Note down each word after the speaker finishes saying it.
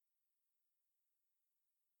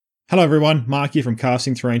Hello everyone, Mark here from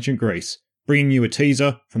Casting Through Ancient Greece, bringing you a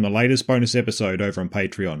teaser from the latest bonus episode over on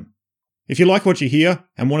Patreon. If you like what you hear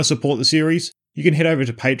and want to support the series, you can head over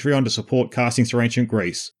to Patreon to support Casting Through Ancient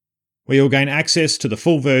Greece, where you'll gain access to the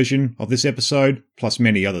full version of this episode, plus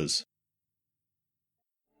many others.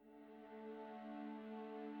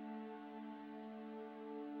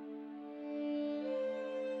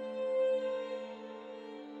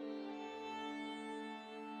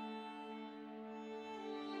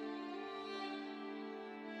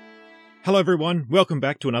 Hello everyone, welcome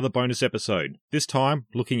back to another bonus episode, this time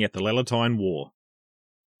looking at the Lelantine War.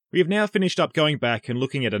 We have now finished up going back and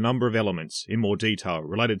looking at a number of elements in more detail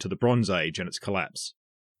related to the Bronze Age and its collapse.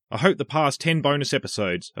 I hope the past 10 bonus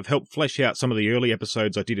episodes have helped flesh out some of the early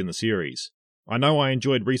episodes I did in the series. I know I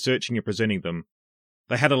enjoyed researching and presenting them.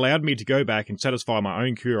 They had allowed me to go back and satisfy my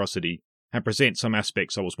own curiosity and present some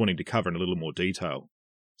aspects I was wanting to cover in a little more detail.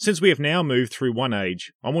 Since we have now moved through one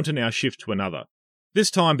age, I want to now shift to another. This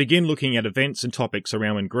time begin looking at events and topics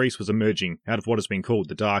around when Greece was emerging out of what has been called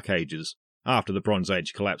the Dark Ages, after the Bronze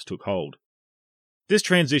Age collapse took hold. This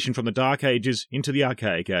transition from the Dark Ages into the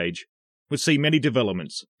Archaic Age would see many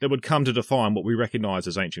developments that would come to define what we recognise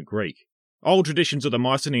as ancient Greek. Old traditions of the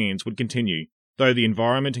Mycenaeans would continue, though the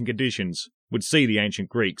environment and conditions would see the ancient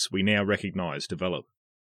Greeks we now recognise develop.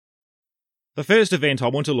 The first event I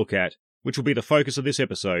want to look at, which will be the focus of this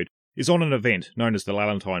episode, is on an event known as the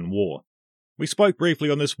Lelantine War. We spoke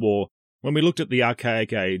briefly on this war when we looked at the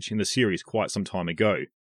Archaic Age in the series quite some time ago.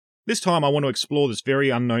 This time I want to explore this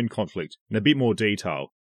very unknown conflict in a bit more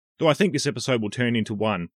detail, though I think this episode will turn into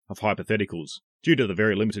one of hypotheticals, due to the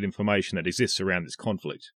very limited information that exists around this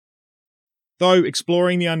conflict. Though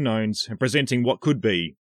exploring the unknowns and presenting what could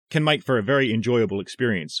be can make for a very enjoyable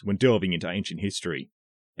experience when delving into ancient history.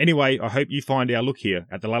 Anyway, I hope you find our look here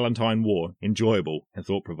at the Lelantine War enjoyable and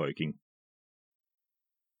thought-provoking.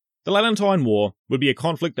 The Lelantine War would be a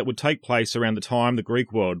conflict that would take place around the time the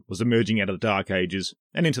Greek world was emerging out of the Dark Ages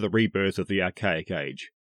and into the rebirth of the Archaic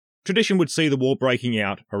Age. Tradition would see the war breaking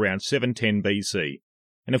out around 710 BC,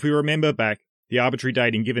 and if we remember back, the arbitrary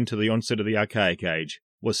dating given to the onset of the Archaic Age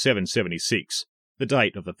was 776, the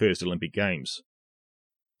date of the first Olympic Games.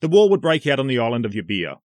 The war would break out on the island of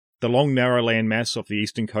Euboea, the long narrow landmass off the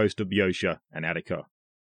eastern coast of Boeotia and Attica,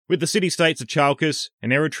 with the city-states of Chalcis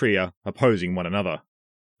and Eretria opposing one another.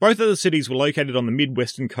 Both of the cities were located on the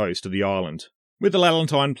mid-western coast of the island, with the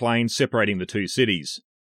Lelantine Plains separating the two cities.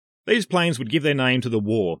 These plains would give their name to the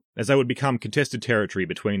war, as they would become contested territory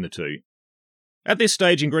between the two. At this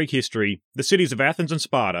stage in Greek history, the cities of Athens and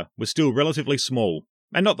Sparta were still relatively small,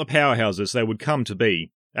 and not the powerhouses they would come to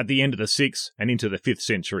be at the end of the 6th and into the 5th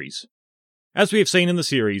centuries. As we have seen in the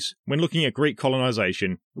series, when looking at Greek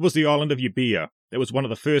colonisation, it was the island of Euboea that was one of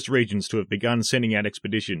the first regions to have begun sending out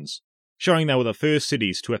expeditions, showing they were the first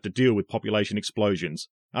cities to have to deal with population explosions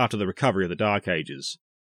after the recovery of the Dark Ages.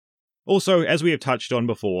 Also, as we have touched on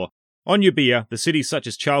before, on Euboea, the cities such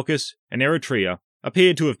as Chalcis and Eretria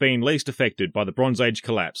appeared to have been least affected by the Bronze Age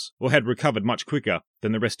collapse or had recovered much quicker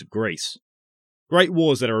than the rest of Greece. Great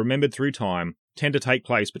wars that are remembered through time tend to take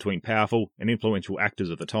place between powerful and influential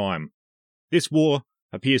actors of the time. This war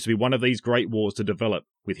appears to be one of these great wars to develop,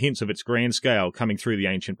 with hints of its grand scale coming through the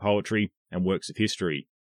ancient poetry and works of history.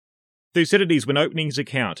 Thucydides, when opening his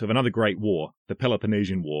account of another great war, the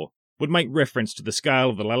Peloponnesian War, would make reference to the scale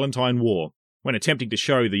of the Lelantine War when attempting to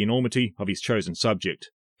show the enormity of his chosen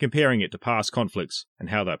subject, comparing it to past conflicts and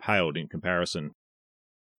how they paled in comparison.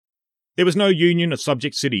 There was no union of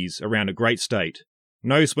subject cities around a great state,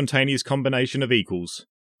 no spontaneous combination of equals,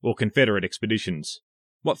 or confederate expeditions.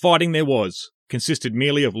 What fighting there was consisted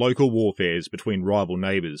merely of local warfares between rival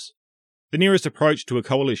neighbours. The nearest approach to a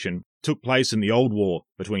coalition took place in the Old War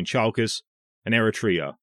between Chalcis and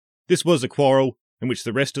Eretria. This was a quarrel in which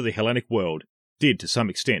the rest of the Hellenic world did to some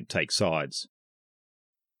extent take sides.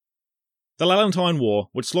 The Lelantine War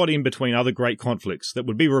would slot in between other great conflicts that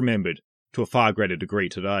would be remembered to a far greater degree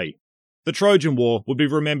today. The Trojan War would be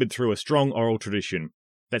remembered through a strong oral tradition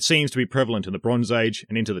that seems to be prevalent in the Bronze Age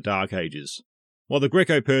and into the Dark Ages, while the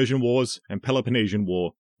Greco-Persian Wars and Peloponnesian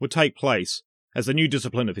War would take place as the new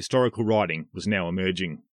discipline of historical writing was now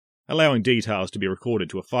emerging, allowing details to be recorded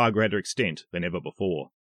to a far greater extent than ever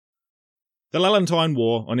before. The Lelantine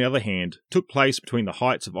War, on the other hand, took place between the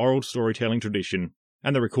heights of oral storytelling tradition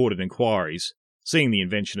and the recorded inquiries, seeing the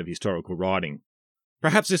invention of historical writing.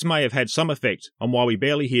 Perhaps this may have had some effect on why we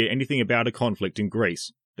barely hear anything about a conflict in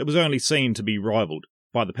Greece that was only seen to be rivalled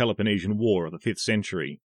by the Peloponnesian War of the 5th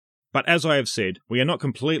century. But as I have said, we are not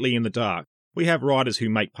completely in the dark. We have writers who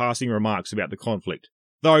make passing remarks about the conflict,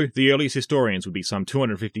 though the earliest historians would be some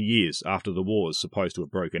 250 years after the war is supposed to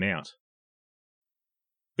have broken out.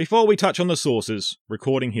 Before we touch on the sources,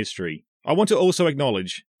 recording history, I want to also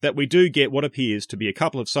acknowledge that we do get what appears to be a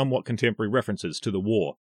couple of somewhat contemporary references to the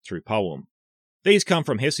war through poem. These come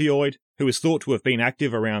from Hesiod, who is thought to have been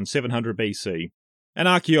active around 700 BC, and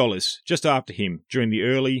Archaeolus just after him during the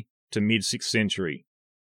early to mid-6th century.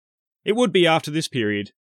 It would be after this period,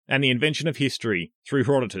 and the invention of history through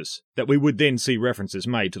Herodotus, that we would then see references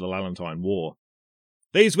made to the Lelantine War.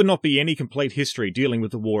 These would not be any complete history dealing with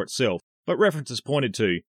the war itself, but references pointed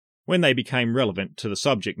to when they became relevant to the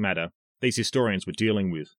subject matter these historians were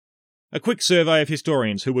dealing with. A quick survey of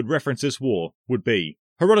historians who would reference this war would be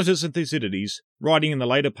Herodotus and Thucydides, writing in the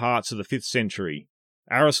later parts of the 5th century,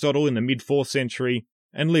 Aristotle in the mid-4th century,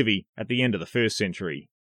 and Livy at the end of the 1st century.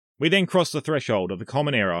 We then cross the threshold of the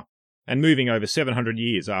Common Era, and moving over 700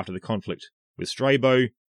 years after the conflict, with Strabo,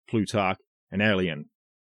 Plutarch, and Aelian.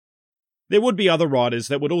 There would be other writers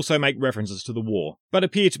that would also make references to the war, but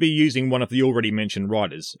appear to be using one of the already mentioned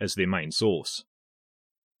writers as their main source.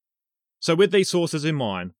 So with these sources in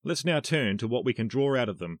mind, let's now turn to what we can draw out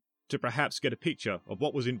of them to perhaps get a picture of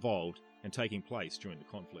what was involved and taking place during the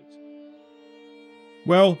conflict.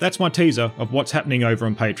 Well, that's my teaser of what's happening over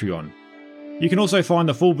on Patreon. You can also find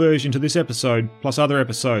the full version to this episode, plus other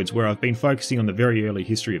episodes where I've been focusing on the very early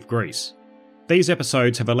history of Greece. These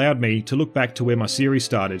episodes have allowed me to look back to where my series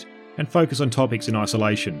started and focus on topics in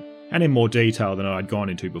isolation, and in more detail than I'd gone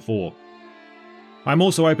into before. I'm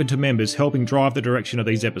also open to members helping drive the direction of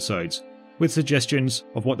these episodes, with suggestions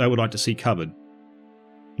of what they would like to see covered.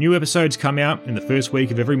 New episodes come out in the first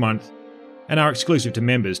week of every month, and are exclusive to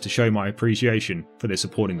members to show my appreciation for their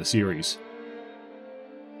supporting the series.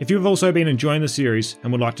 If you have also been enjoying the series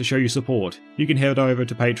and would like to show your support, you can head over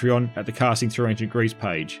to Patreon at the Casting Through Ancient Greece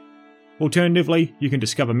page. Alternatively, you can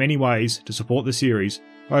discover many ways to support the series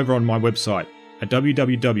over on my website at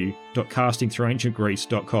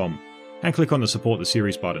www.castingthroughancientgreece.com and click on the Support the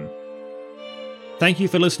Series button. Thank you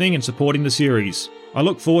for listening and supporting the series. I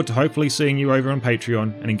look forward to hopefully seeing you over on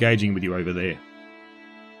Patreon and engaging with you over there.